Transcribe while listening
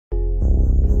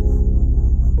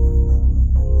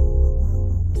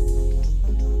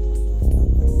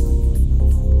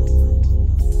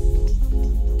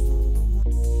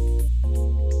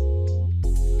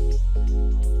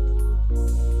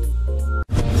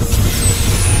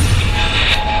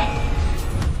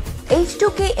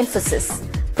H2K Infosys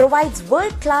provides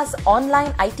world-class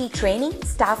online IT training,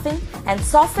 staffing, and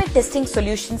software testing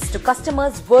solutions to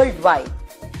customers worldwide.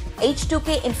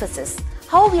 H2K Infosys,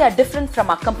 how we are different from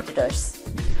our competitors.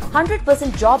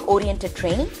 100% job-oriented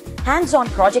training, hands-on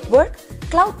project work,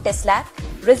 cloud test lab,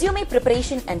 resume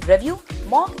preparation and review,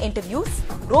 mock interviews,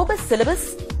 robust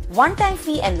syllabus, one-time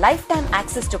fee and lifetime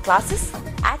access to classes,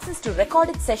 access to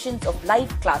recorded sessions of live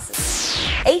classes.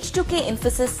 H2K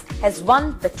Infosys has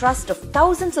won the trust of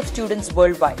thousands of students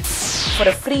worldwide. For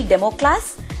a free demo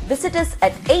class, visit us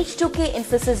at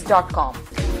h2kinfosys.com.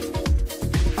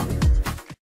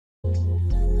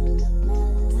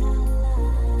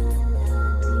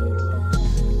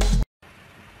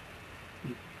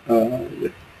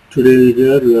 Today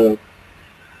here,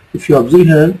 if you observe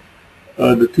here,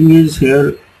 the thing is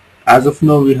here, as of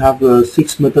now we have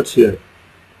 6 methods here.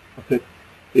 Okay,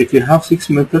 if you have 6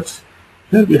 methods,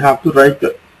 here we have to write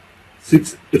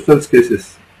 6 if-else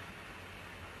cases.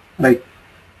 Like,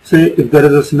 say if there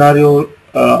is a scenario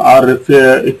or if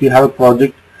you have a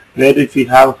project where if you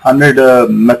have 100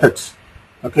 methods,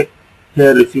 okay,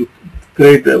 here if you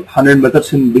create 100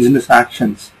 methods in business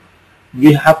actions,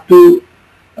 we have to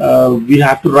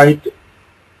write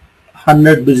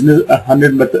 100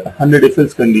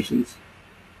 if-else conditions.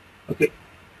 Okay,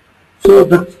 so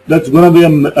that's gonna be a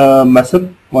mess up,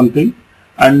 one thing,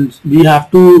 and we have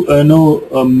to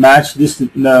match this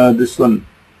this one,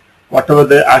 whatever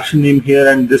the action name here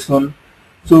and this one.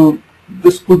 So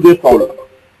this could be a problem.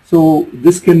 So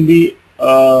this can be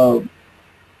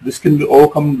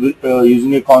overcome with,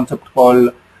 using a concept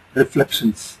called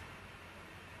reflections.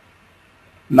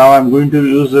 Now I'm going to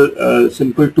use a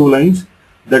simple 2 lines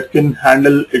that can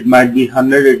handle, it might be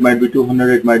 100, it might be 200,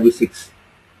 it might be 6.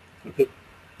 Okay,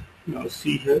 now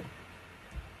see here,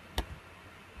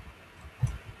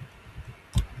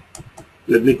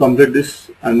 let me complete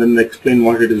this and then explain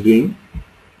what it is doing.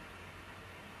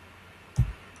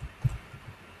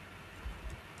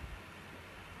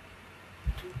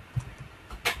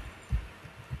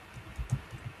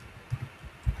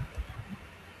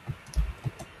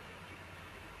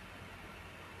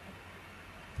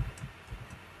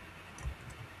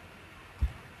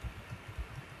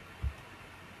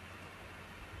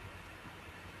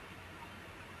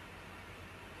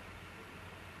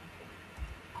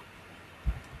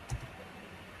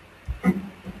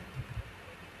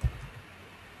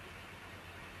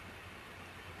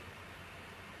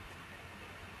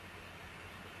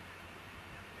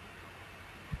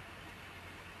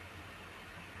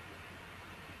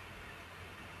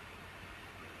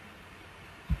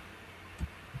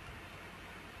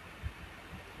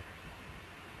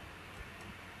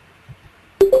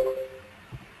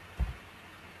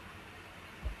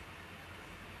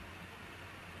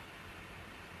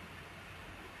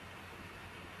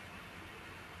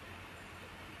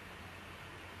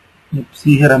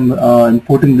 See here, I'm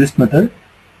importing this method.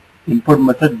 Import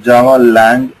method java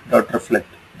lang.reflect.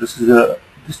 This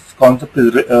concept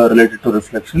is related to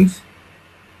reflections.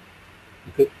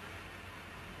 Okay,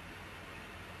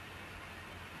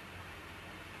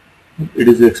 it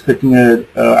is expecting a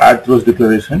add throws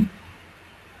declaration.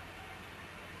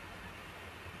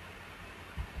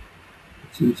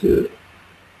 Since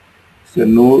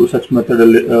no such method,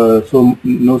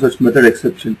 no such method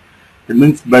exception. It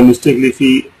means by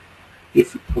mistakenly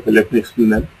okay, let me explain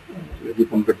that. Let me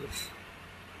complete this.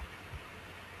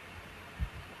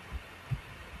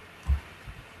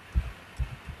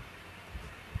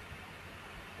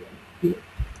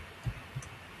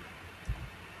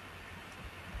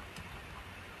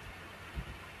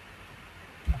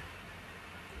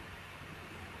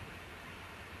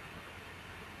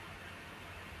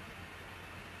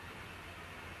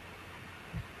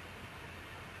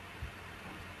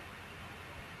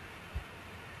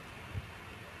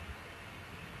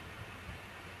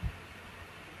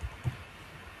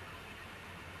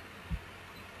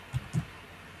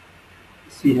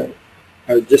 See here,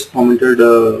 I just commented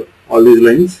all these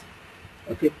lines.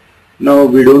 Okay, now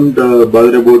we don't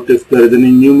bother about if there is any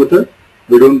new method.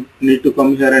 We don't need to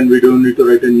come here and we don't need to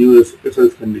write a new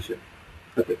if-else condition.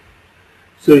 Okay,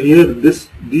 so here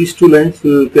these 2 lines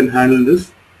can handle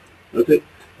this. Okay,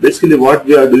 basically what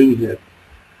we are doing here,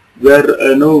 we are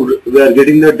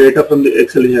getting the data from the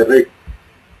Excel here, right?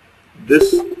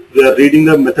 This we are reading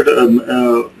the method.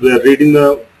 We are reading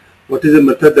what is the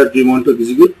method that we want to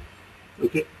execute.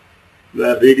 Okay, we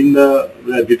are getting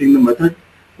the method,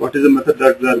 what is the method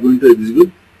that we are going to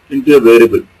execute into a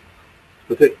variable.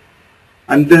 Okay,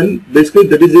 and then basically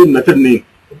that is a method name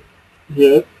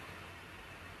here.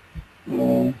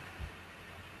 One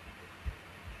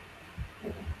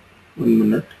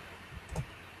minute.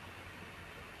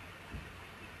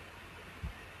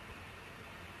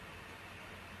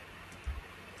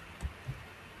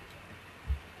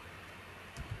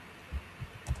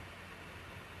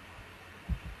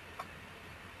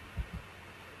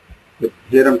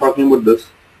 Here I'm talking about this.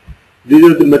 These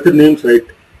are the method names, right?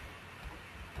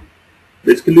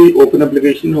 Basically, open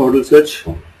application, hotel search.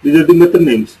 These are the method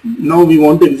names. Now we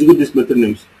want to execute these method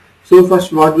names. So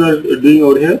first, what we are doing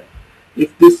over here,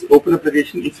 if this open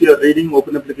application, if you are reading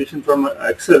open application from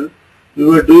Excel, we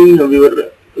were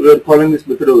calling this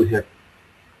method over here.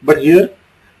 But here,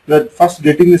 we are first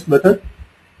getting this method,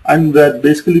 and we are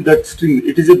basically that string.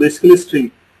 It is basically a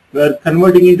string. We are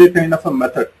converting into a kind of a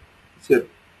method. Here,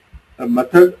 a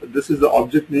method. This is the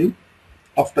object name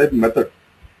of type method.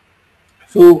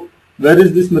 So where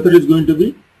is this method is going to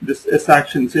be? This S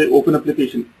action, say open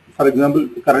application. For example,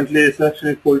 currently S action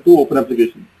is equal to open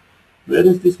application. Where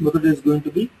is this method is going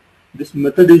to be? This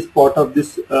method is part of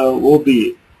this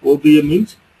OBA. OBA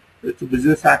means it's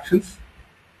business actions,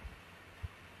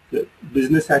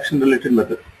 business action related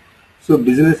method. So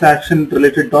business action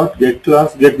related dot get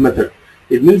class get method.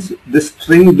 It means this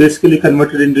string basically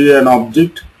converted into an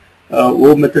object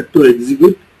O method to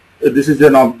execute. This is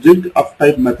an object of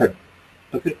type method.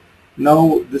 Okay.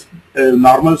 Now this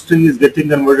normal string is getting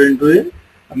converted into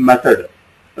a method.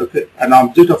 Okay, an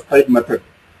object of type method.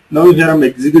 Now here I am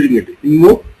executing it.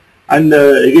 Invoke, and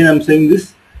again I am saying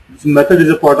this method is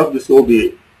a part of this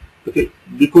OBA. Okay,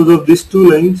 because of these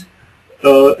two lines,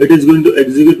 it is going to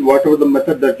execute whatever the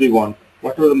method that we want.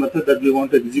 Whatever the method that we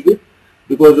want to execute,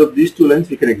 because of these two lines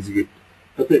we can execute.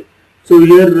 Okay, so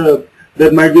here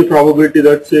there might be a probability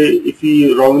that, say, if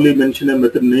we wrongly mention a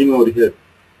method name over here,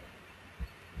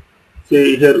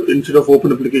 say here instead of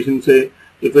open application, say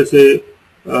if I say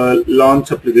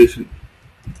launch application,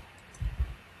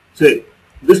 say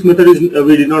this method is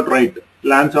we did not write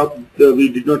launch up, we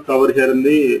did not cover here in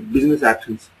the business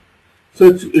actions, so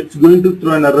it's going to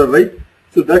throw an error, right?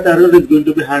 So that error is going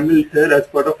to be handled here as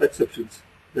part of exceptions.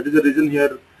 That is the reason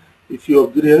here, if you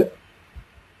observe here,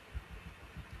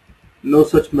 no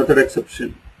such method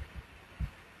exception.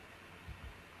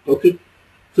 Okay,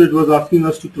 so it was asking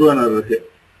us to throw an error here.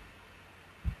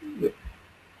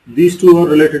 These two are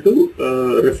related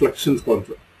to reflections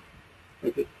concept.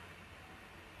 Okay,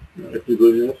 now let me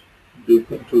go here, do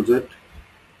Control Z.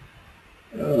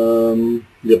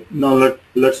 Yep. Now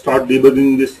let's start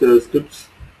debugging these scripts.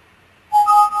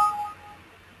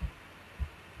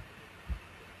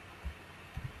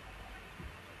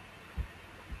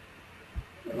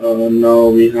 Now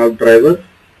we have driver.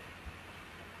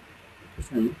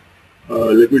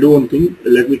 Let me do one thing.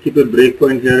 Let me keep a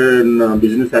breakpoint here in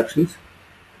business actions.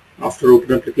 After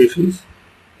open applications,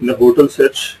 in the hotel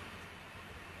search,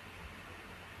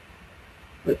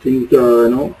 I think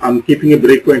no, I'm keeping a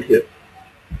breakpoint here.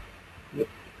 Yep.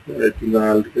 I think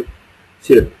I'll keep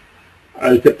here.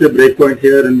 I'll keep a breakpoint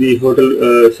here in the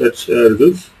hotel search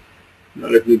results. Now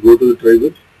let me go to the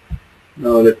driver.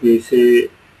 Now let me say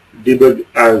debug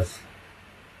as,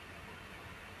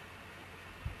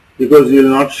 because we are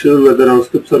not sure whether our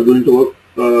scripts are going to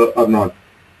work or not.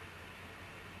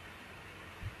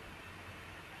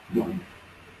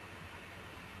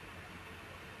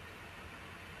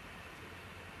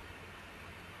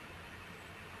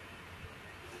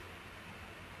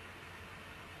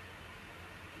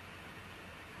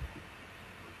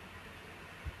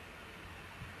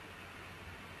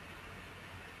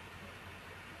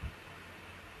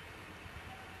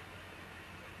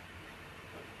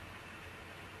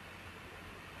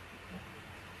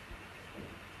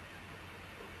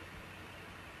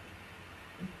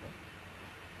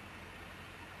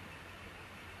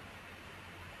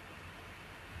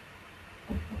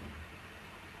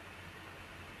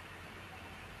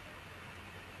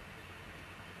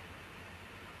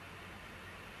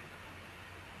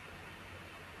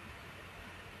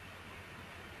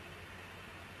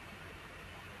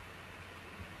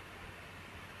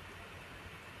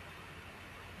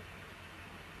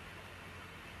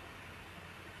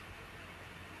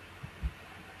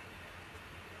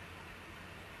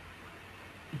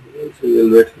 So we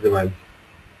will wait for a while.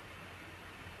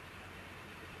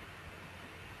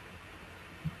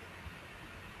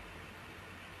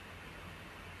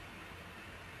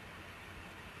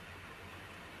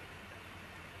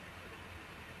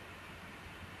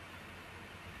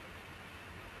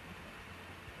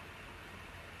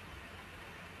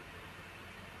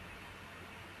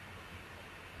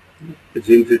 It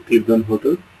seems it clicked on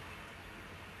hotel.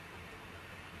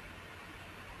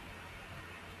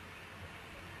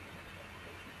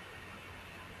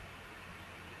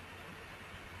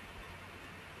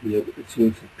 Yep, it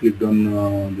seems it clicked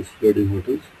on this loading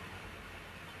hotels.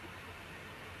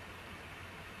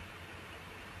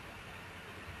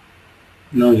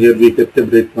 Now here we kept a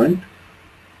breakpoint.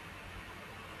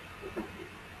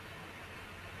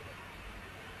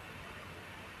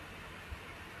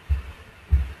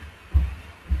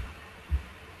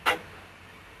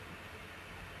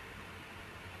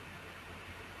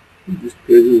 This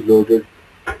page is loaded.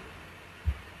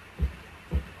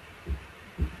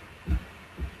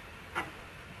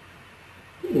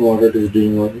 What it is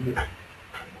doing over here.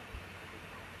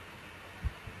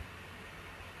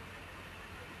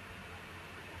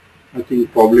 I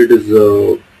think probably it is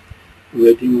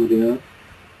waiting over here.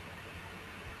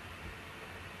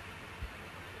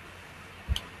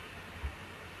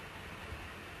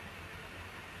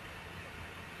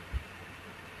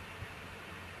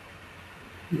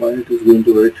 Why it is going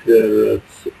to wait here?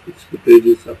 It's the page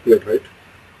is appeared, right?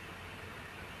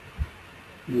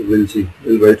 We'll see.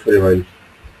 We'll wait for a while.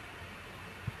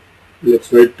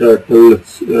 Let's wait till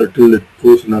it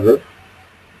throws an error.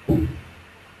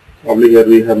 Probably here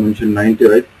we have mentioned 90,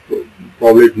 right?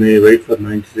 Probably it may wait for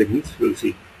 90 seconds. We'll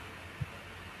see.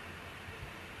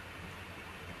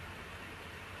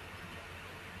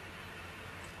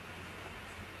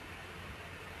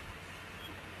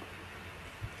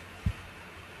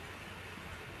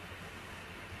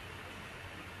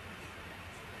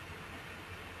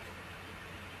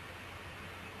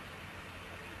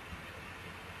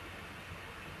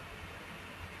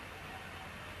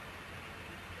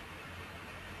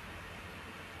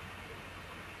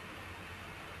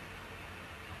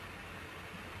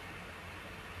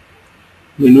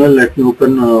 Meanwhile, let me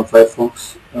open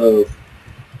Firefox.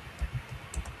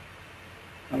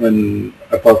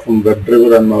 Apart from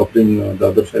WebDriver, I'm opening the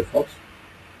other Firefox.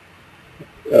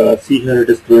 See here, it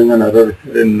is throwing an error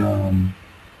in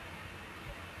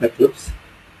Eclipse.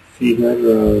 See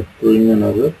here, throwing an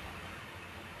error.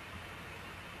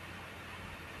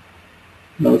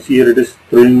 Now see here, it is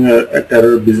throwing at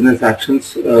error business actions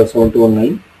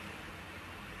 7219.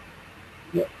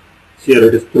 Yeah. See here,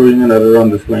 it is throwing an error on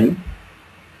this line.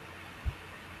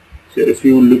 So if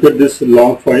you look at this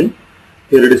log file,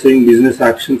 here it is saying business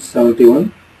actions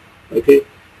 71. Okay.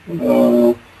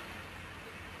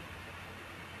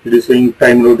 It is saying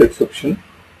time load exception.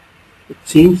 It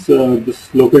seems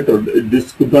this locator,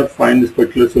 this could not find this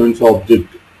particular so-and-so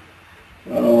object.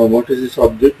 What is this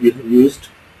object? We have used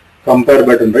compare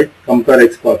button, right? Compare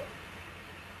export.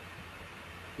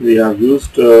 We have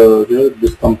used here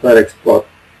this compare export.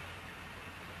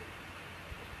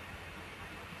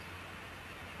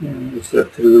 It's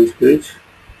that results page.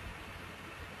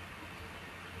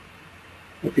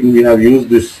 I think we have used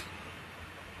this.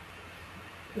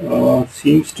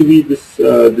 Seems to be this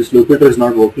this locator is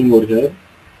not working over here.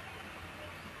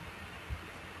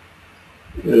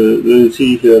 We'll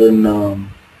see here in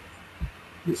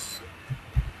this.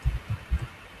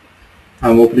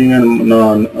 I'm opening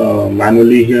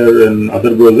manually here in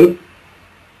other browser.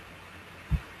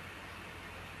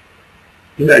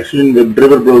 Here actually in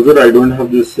WebDriver browser I don't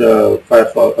have this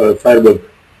Firebug.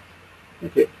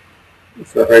 Okay,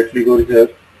 if I right click over here,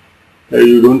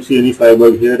 you don't see any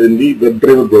Firebug here in the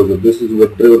WebDriver browser. This is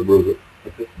WebDriver browser.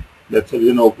 Okay, that's the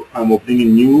reason I'm opening a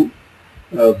new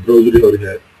browser over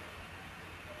here.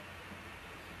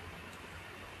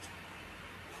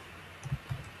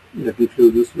 Let me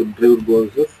close this WebDriver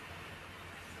browser.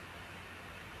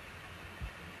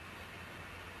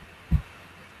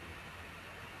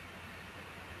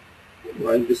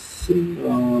 Why this?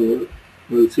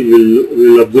 We'll see.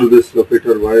 We'll observe this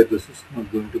locator. Why this is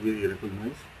not going to be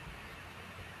recognized.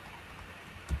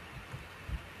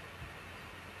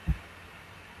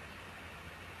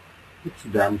 It's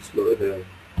damn slow here.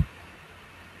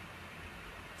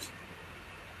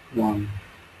 One.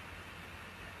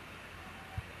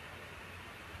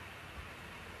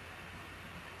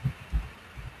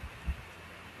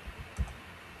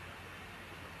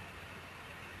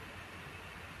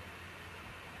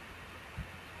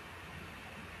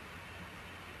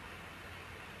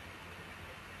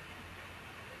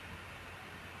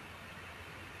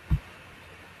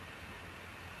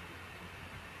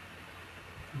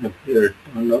 Here it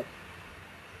turned up.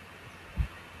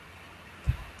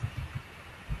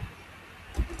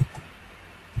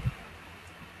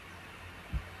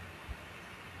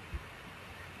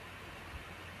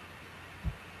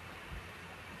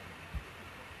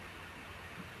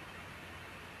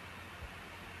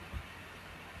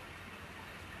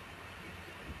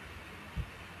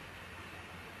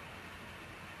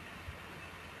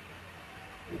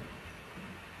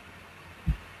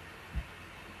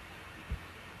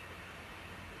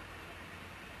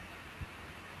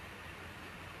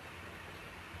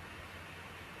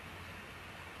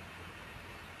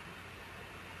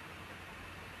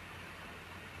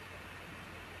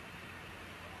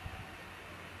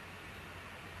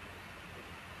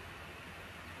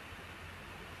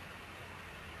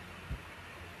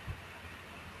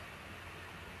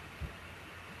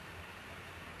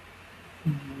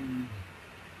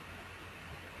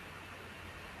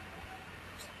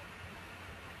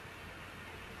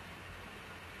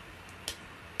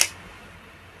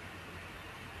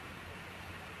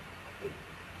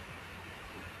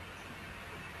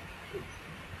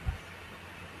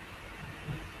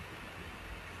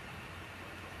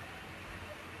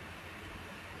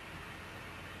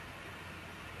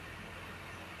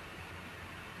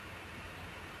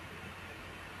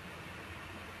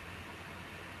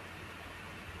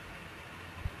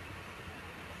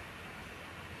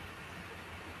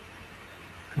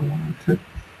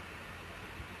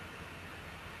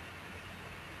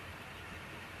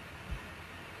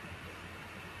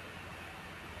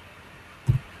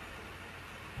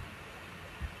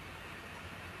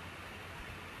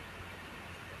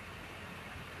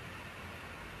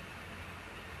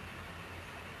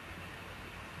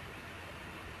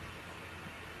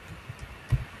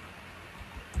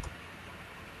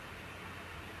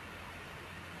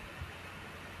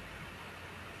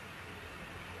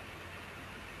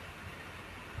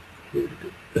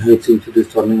 It seems it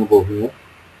is turning up over here.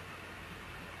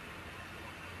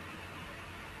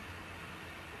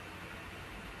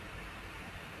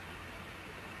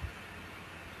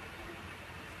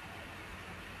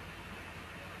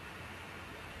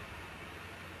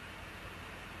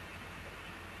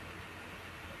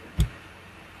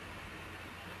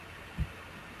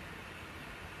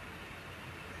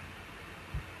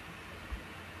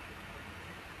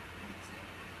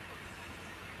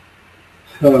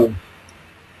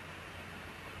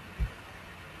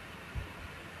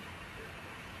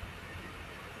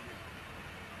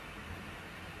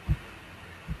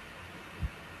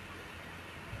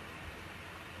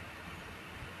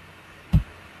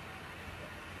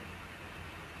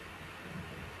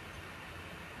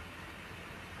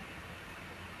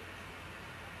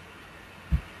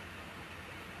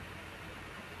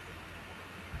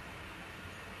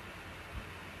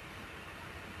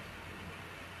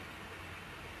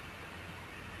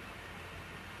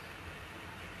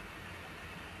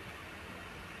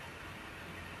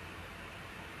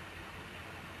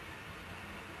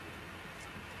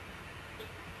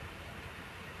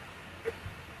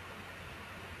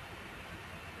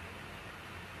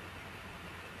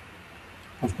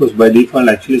 Of course, by default,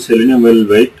 actually Selenium will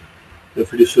wait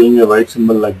if it is showing a white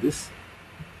symbol like this.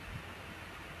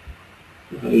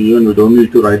 Even we don't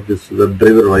need to write this web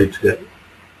driver white here.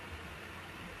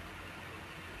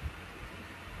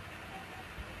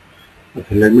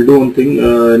 Okay, let me do one thing.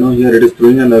 Here it is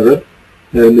throwing an error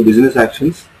here in the business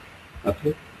actions.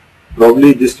 Okay,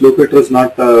 probably this locator is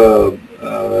not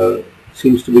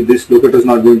seems to be this locator is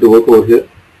not going to work over here.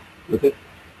 Okay,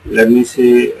 let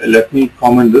me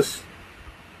comment this.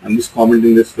 I'm just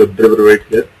commenting this web driver right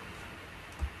here.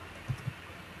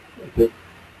 Okay,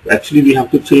 actually we have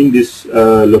to change this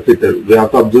locator. We have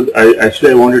to observe.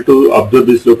 I wanted to observe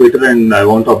this locator and I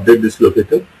want to update this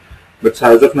locator. But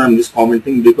so as of now, I'm just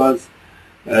commenting because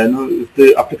if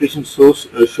the application shows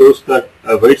that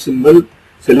a white symbol,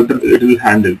 it will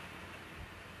handle.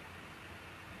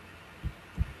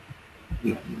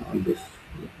 No, not this.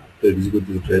 I have to execute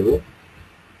this driver.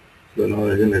 So now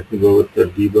again, let me go with the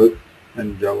debug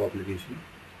and Java application.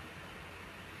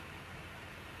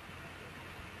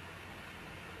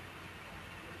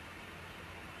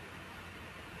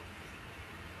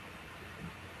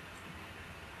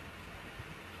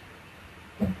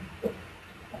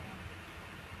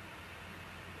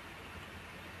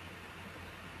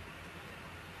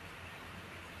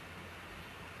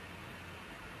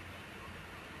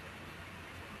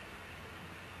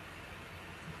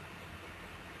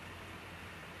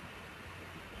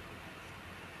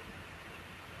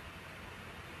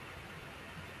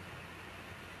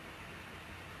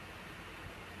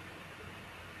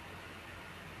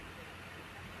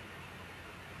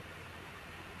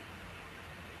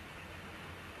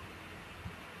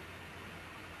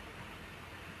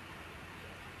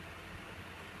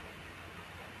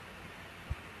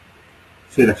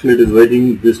 See, actually it is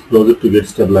waiting this project to get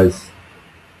stabilized.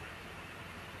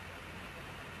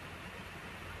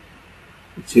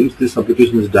 It seems this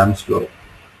application is damn slow.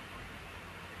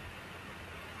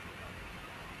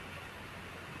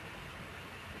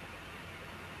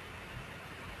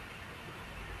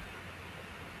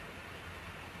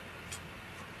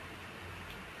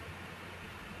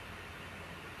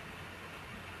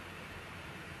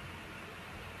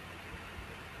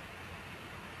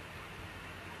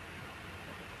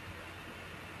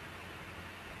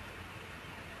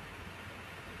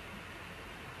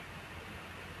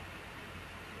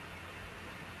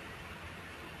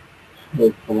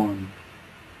 Oh, come on.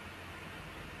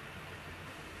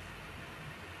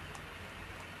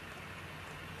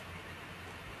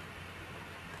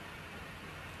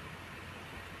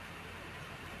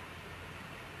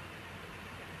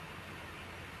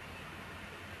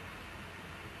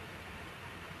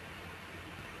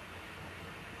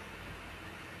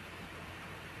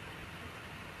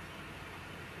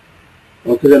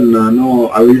 Okay, then no,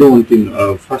 I will do one thing.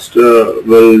 First,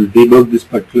 we'll debug this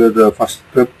particular first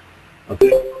script.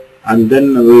 Okay, and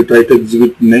then we'll try to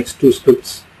execute next two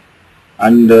scripts.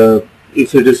 And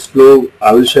if it is slow,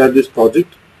 I will share this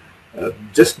project.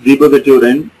 Just debug at your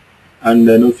end. and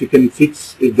if you can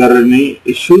fix, if there are any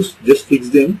issues, just fix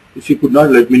them. If you could not,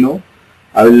 let me know.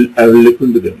 I will look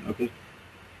into them. Okay.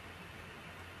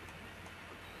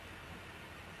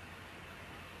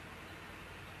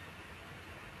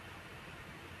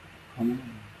 Come on.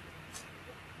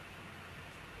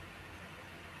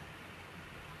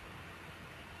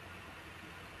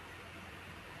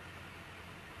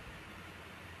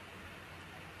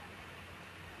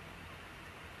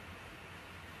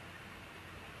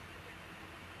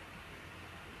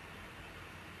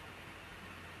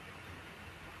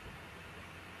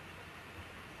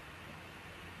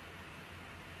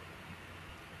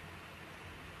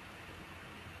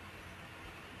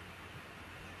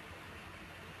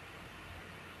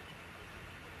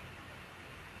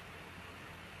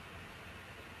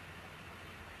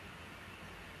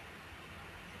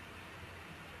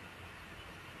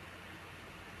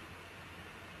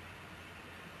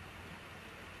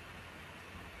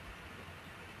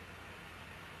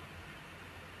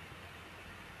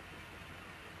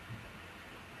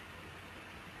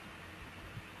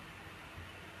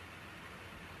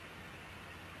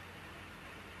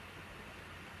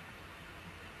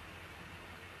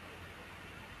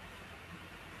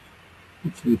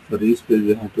 Actually, for each page,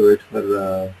 we have to wait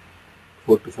for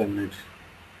 4 to 5 minutes.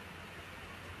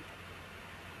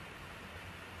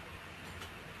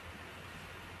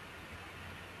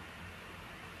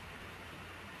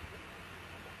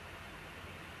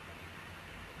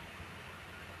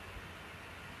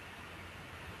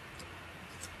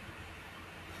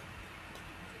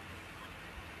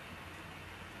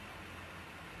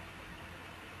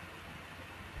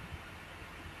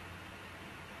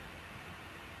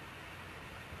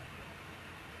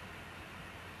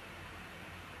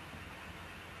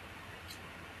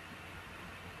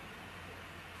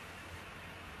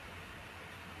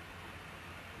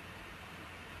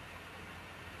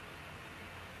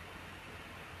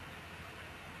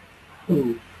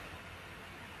 Oh.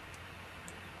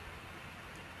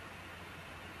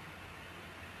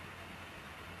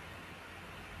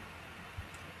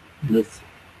 Let's.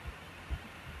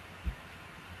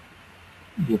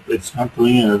 Yep, it's not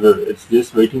doing another. It's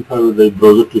just waiting for the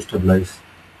browser to stabilize.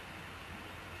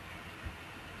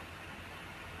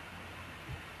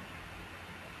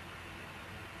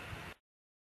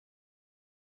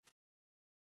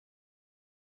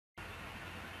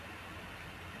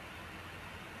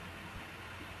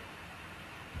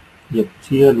 Yep,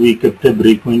 here we kept a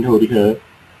breakpoint over here.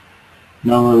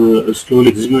 Now I'll slowly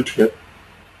execute here.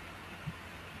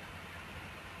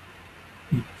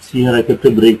 See here I kept a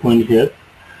breakpoint here.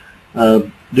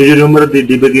 Did you remember the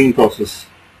debugging process?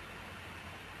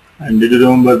 And did you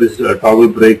remember this toggle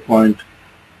breakpoint?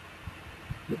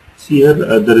 See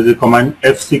here there is a command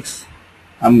F6.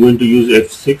 I'm going to use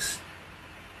F6.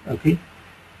 Okay.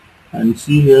 And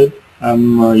see here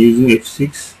I'm using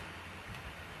F6.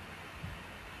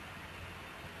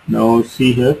 Now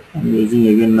see here I'm using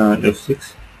again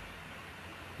F6.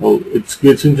 Oh, it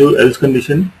gets into else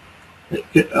condition.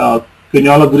 Can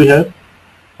you all agree here?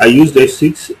 I used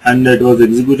F6 and it was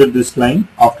executed this line.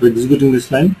 After executing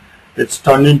this line, it's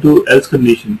turned into else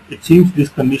condition. It seems this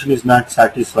condition is not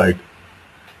satisfied.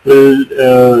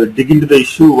 We'll dig into the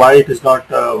issue why it is not,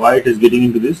 why it is getting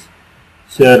into this.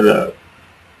 Sir,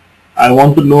 I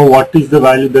want to know what is the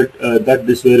value that that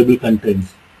this variable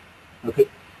contains. Okay.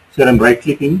 Here I'm right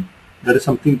clicking, there is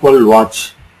something called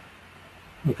watch.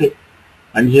 Okay,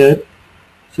 and here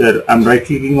I'm right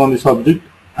clicking on this object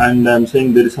and I'm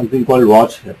saying there is something called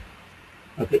watch here.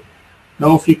 Okay,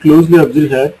 now if you closely observe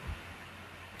here,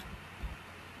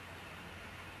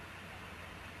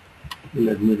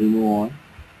 let me remove on.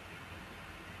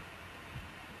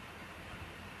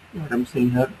 What I'm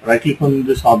saying here, right click on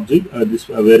this object, this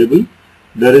variable.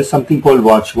 There is something called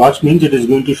watch. Watch means it is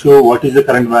going to show what is the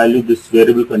current value this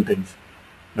variable contains.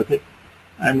 Okay,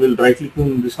 and we'll right click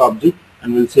on this object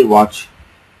and we'll say watch.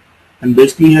 And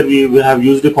basically here we have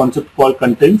used a concept called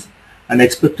contains, and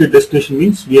expected destination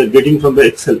means we are getting from the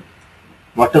Excel.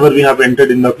 Whatever we have entered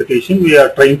in the application, we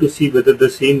are trying to see whether the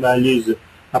same value is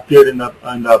appeared in the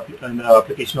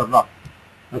application or not.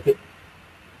 Okay.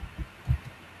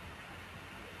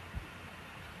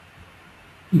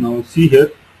 Now see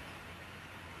here.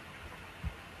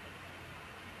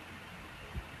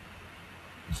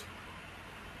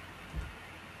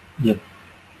 Yep.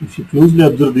 If you closely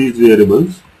observe these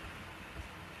variables,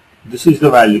 this is the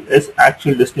value as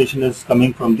actual destination is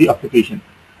coming from the application.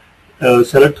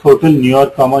 Select hotel New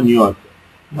York, New York.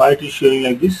 Why it is showing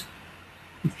like this?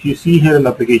 If you see here in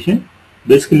the application,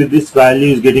 basically this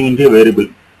value is getting into a variable.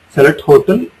 Select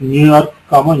hotel New York,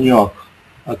 New York.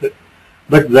 Okay.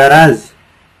 But whereas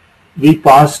we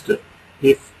passed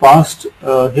if passed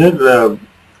here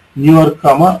newer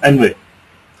comma NY.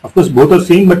 Of course both are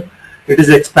same, but it is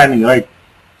expanding, right?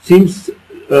 Seems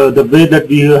the way that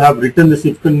we have written this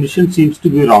if condition seems to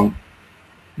be wrong.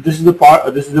 This is the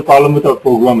part. This is the problem with our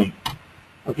programming.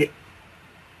 Okay.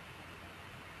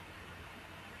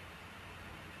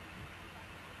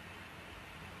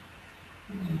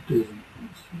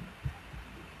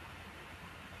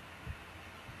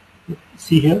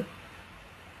 See here.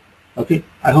 Okay.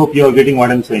 I hope you are getting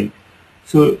what I'm saying.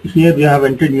 So here we have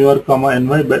entered newer comma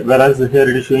NY, but whereas here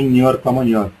it is showing newer comma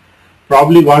newer.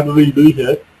 Probably what we will do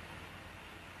here,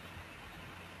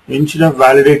 instead of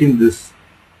validating this,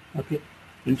 okay,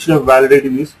 instead of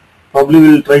validating this, probably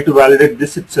we will try to validate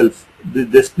this itself. The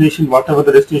destination, whatever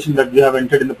the destination that we have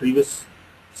entered in the previous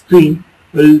screen,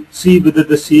 we'll see whether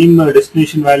the same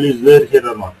destination value is there here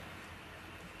or not.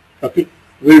 Okay,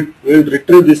 we'll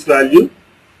retrieve this value.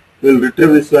 We'll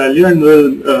retrieve this value and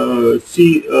we'll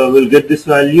see. We'll get this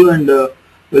value and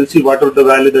we'll see whatever the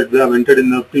value that we have entered in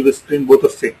the previous screen. Both are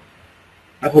same.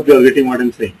 I hope you are getting what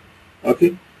I'm saying.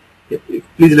 Okay.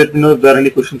 Please let me know if there are any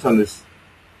questions on this.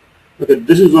 Okay,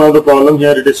 this is one of the problem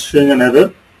here. It is showing an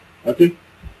error. Okay.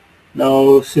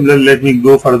 Now, similarly, let me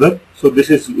go further. So this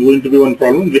is going to be one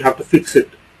problem. We have to fix it.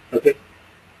 Okay.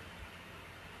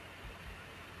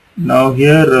 Now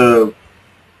here,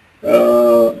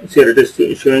 here it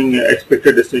is showing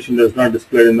expected destination does not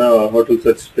display in the hotel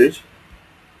search page.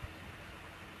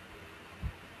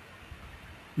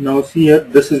 Now see here,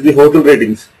 this is the hotel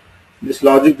ratings. This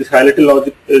logic, this highlighted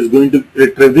logic is going to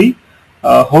retrieve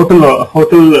the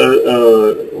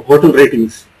hotel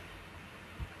ratings.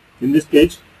 In this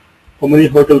page, how many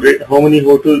hotel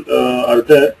are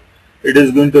there? It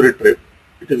is going to retrieve.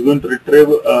 It is going to retrieve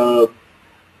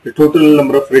the total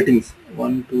number of ratings.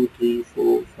 1, 2, 3,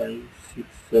 4, 5, 6,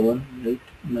 7, 8,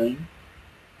 9,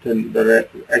 10.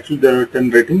 Actually there are 10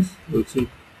 ratings. We'll see.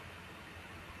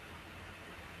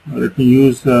 Let me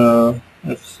use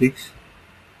F6.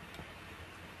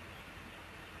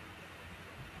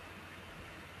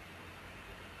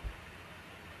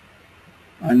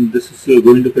 And this is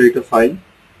going to create a file,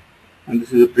 and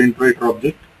this is a print writer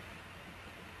object.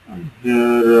 And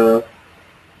here,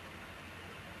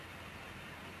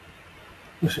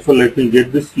 first of all, let me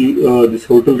get this this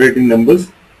hotel rating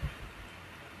numbers.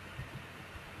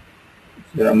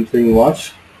 Here I'm saying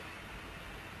watch,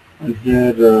 and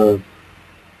here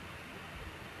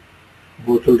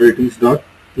hotel ratings dot.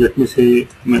 Let me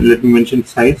mention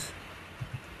size.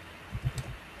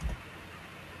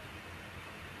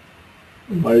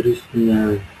 Why it is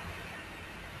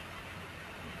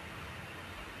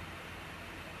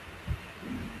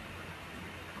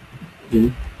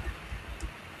okay.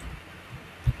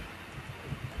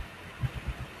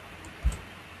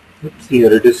 Let's see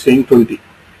here, it is saying 20,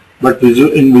 but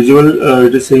in visual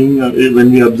it is saying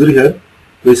when we observe here,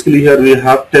 basically here we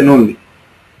have 10 only.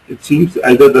 It seems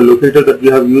either the locator that we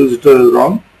have used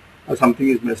wrong or something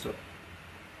is messed up.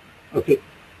 Okay,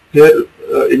 here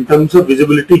in terms of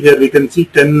visibility, here we can see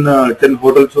 10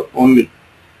 hotels only,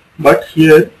 but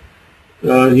here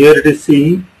it is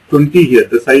saying 20 here.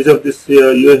 The size of this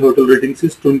UI hotel ratings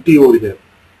is 20 over here.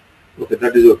 Okay,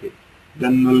 that is okay.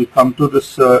 Then we'll come to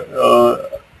this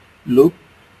loop,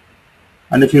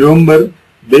 and if you remember,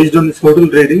 based on this hotel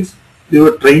ratings, we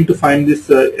were trying to find this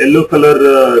yellow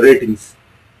color ratings.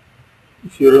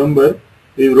 If you remember,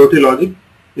 we wrote a logic.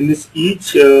 In this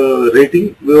each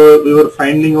rating, we were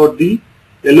finding out the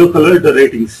yellow colored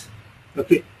ratings.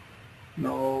 Okay.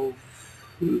 Now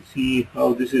we'll see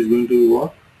how this is going to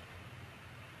work.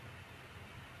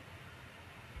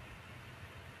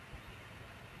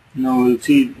 Now we'll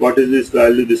see what is this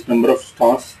value, this number of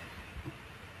stars.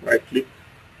 Right click.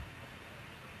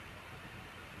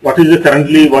 What is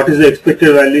the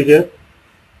expected value here?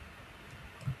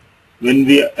 When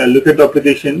we look at the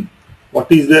application,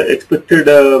 what is the expected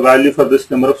value for this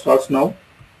number of stars now?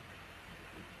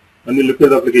 When we look at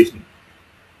the application,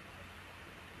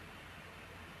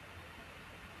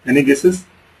 any guesses?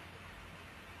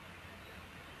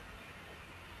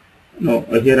 No,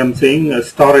 here I'm saying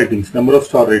star ratings, number of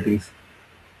star ratings.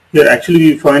 Here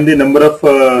actually we find the number of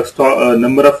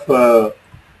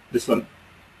this one.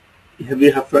 Here we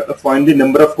have find the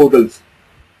number of hotels.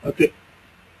 Okay.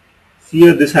 See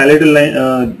here this highlighted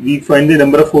line. We find the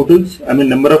number of hotels. I mean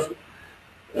number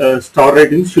of star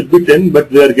ratings should be 10, but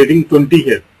we are getting 20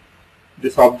 here.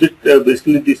 This object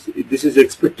basically this is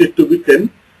expected to be 10,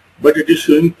 but it is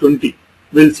showing 20.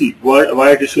 We'll see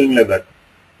why it is showing like that.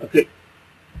 Okay.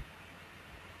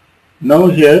 Now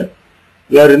here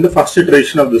we are in the first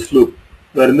iteration of this loop.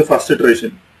 We are in the first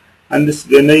iteration, and this,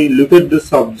 when I look at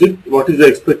this object, what is the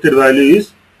expected value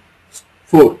is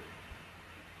 4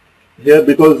 here,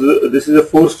 because this is a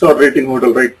 4-star rating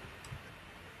hotel, right?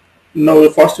 Now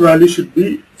the first value should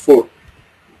be 4.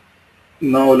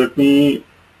 Now let me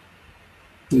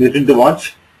get into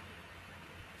watch.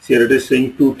 Here it is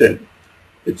saying 210.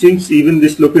 It seems even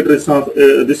this locator is not,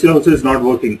 this also is not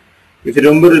working. If you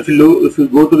remember, if you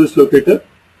go to this locator,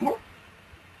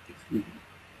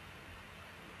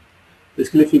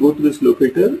 basically if you go to this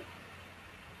locator,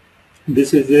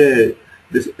 this is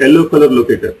this yellow color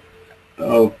locator.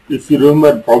 If you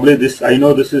remember, probably this, I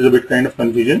know this is a bit kind of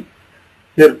confusion.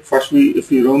 Here first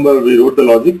if you remember, we wrote the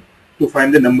logic to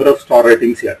find the number of star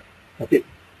ratings here. Okay,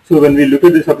 so when we look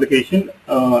at this application,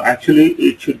 actually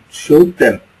it should show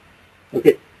 10.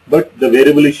 Okay, but the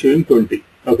variable is showing 20.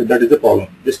 Okay, that is the problem.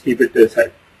 Just keep it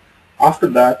aside. After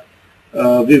that,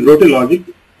 we wrote a logic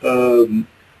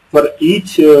for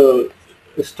each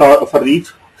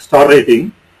star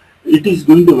rating. It is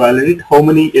going to validate how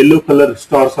many yellow color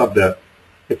stars are there.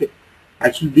 Okay,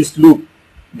 actually this loop,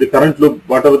 the current loop,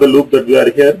 whatever the loop that we are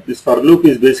here, this for loop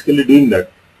is basically doing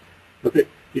that. Okay,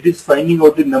 it is finding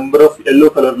out the number of yellow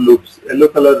color loops, yellow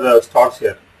color stars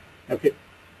here. Okay,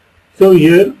 so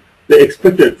here the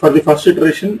expected for the first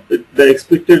iteration, the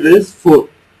expected is 4,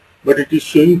 but it is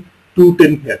showing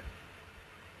 210 here.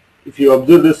 If you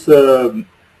observe this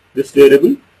this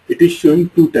variable, it is showing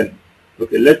 210.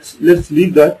 Okay, let's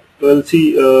leave that. We'll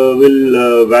see.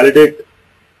 We'll validate.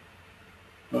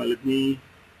 We'll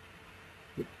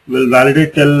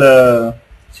validate till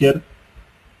here.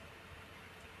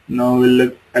 Now we'll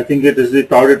look. I think it is the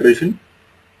third iteration.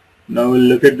 Now we'll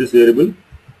look at this variable.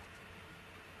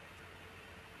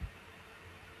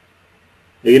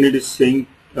 Again, it is saying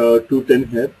 210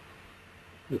 here.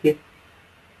 Okay.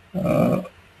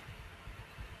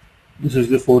 This is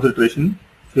the 4th iteration,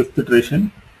 5th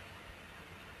iteration,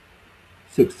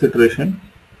 6th iteration,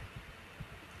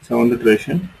 7th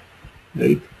iteration,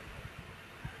 right?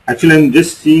 Actually, I'm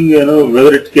just seeing,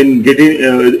 whether it can get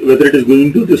in, whether it is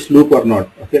going to this loop or not.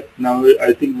 Okay. Now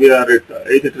I think we are at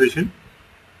 8th iteration.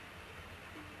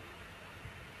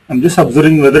 I'm just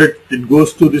observing whether it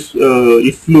goes to this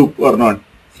if loop or not.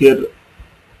 Here,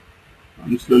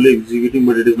 I'm slowly executing,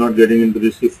 but it is not getting into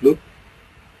this if loop.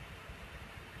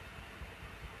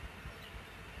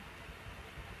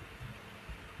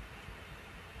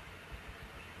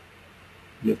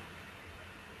 Yep.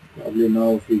 Probably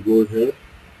now if we go here,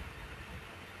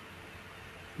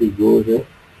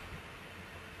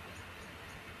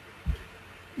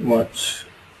 watch.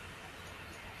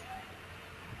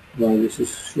 Now this is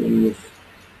showing this.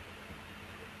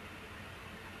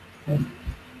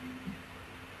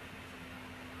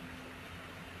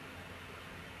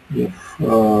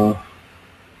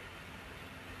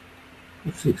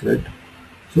 F6, right?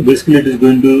 So basically it is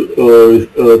going to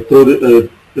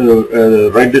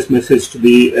write this message to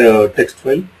the text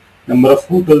file. Number of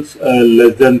hotels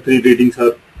less than 3 ratings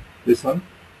are this one.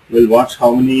 We'll watch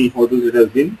how many hotels it has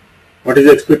been. What is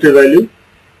the expected value?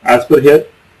 As per here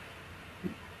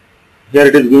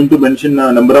it is going to mention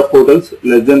number of hotels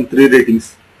less than 3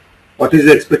 ratings. What is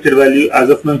the expected value as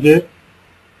of now here?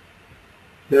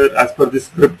 Here, as per this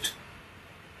script,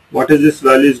 what is this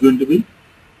value is going to be?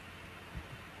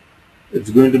 It's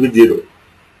going to be 0,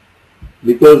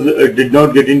 because it did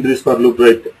not get into this for loop,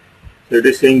 right? So it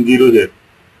is saying 0 here,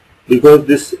 because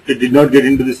it did not get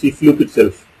into this if loop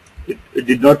itself. It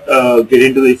did not get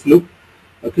into the if loop.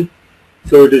 Okay,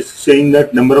 so it is saying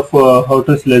that number of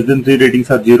hotels less than 3 ratings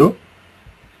are 0.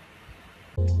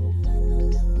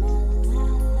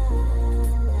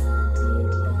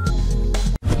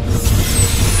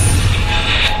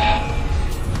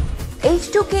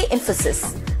 H2K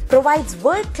Infosys provides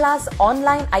world-class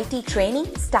online IT training,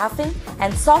 staffing,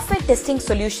 and software testing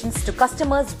solutions to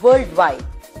customers worldwide.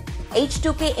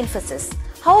 H2K Infosys,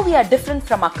 how we are different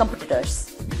from our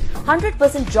competitors.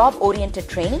 100% job-oriented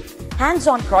training,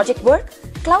 hands-on project work,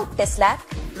 cloud test lab,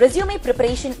 resume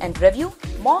preparation and review,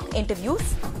 mock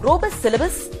interviews, robust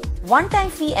syllabus, one-time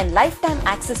fee and lifetime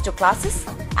access to classes,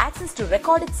 access to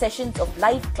recorded sessions of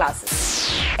live classes.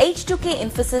 H2K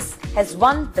Infosys has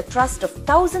won the trust of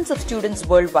thousands of students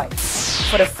worldwide.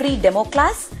 For a free demo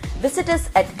class, visit us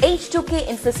at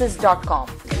h2kinfosys.com.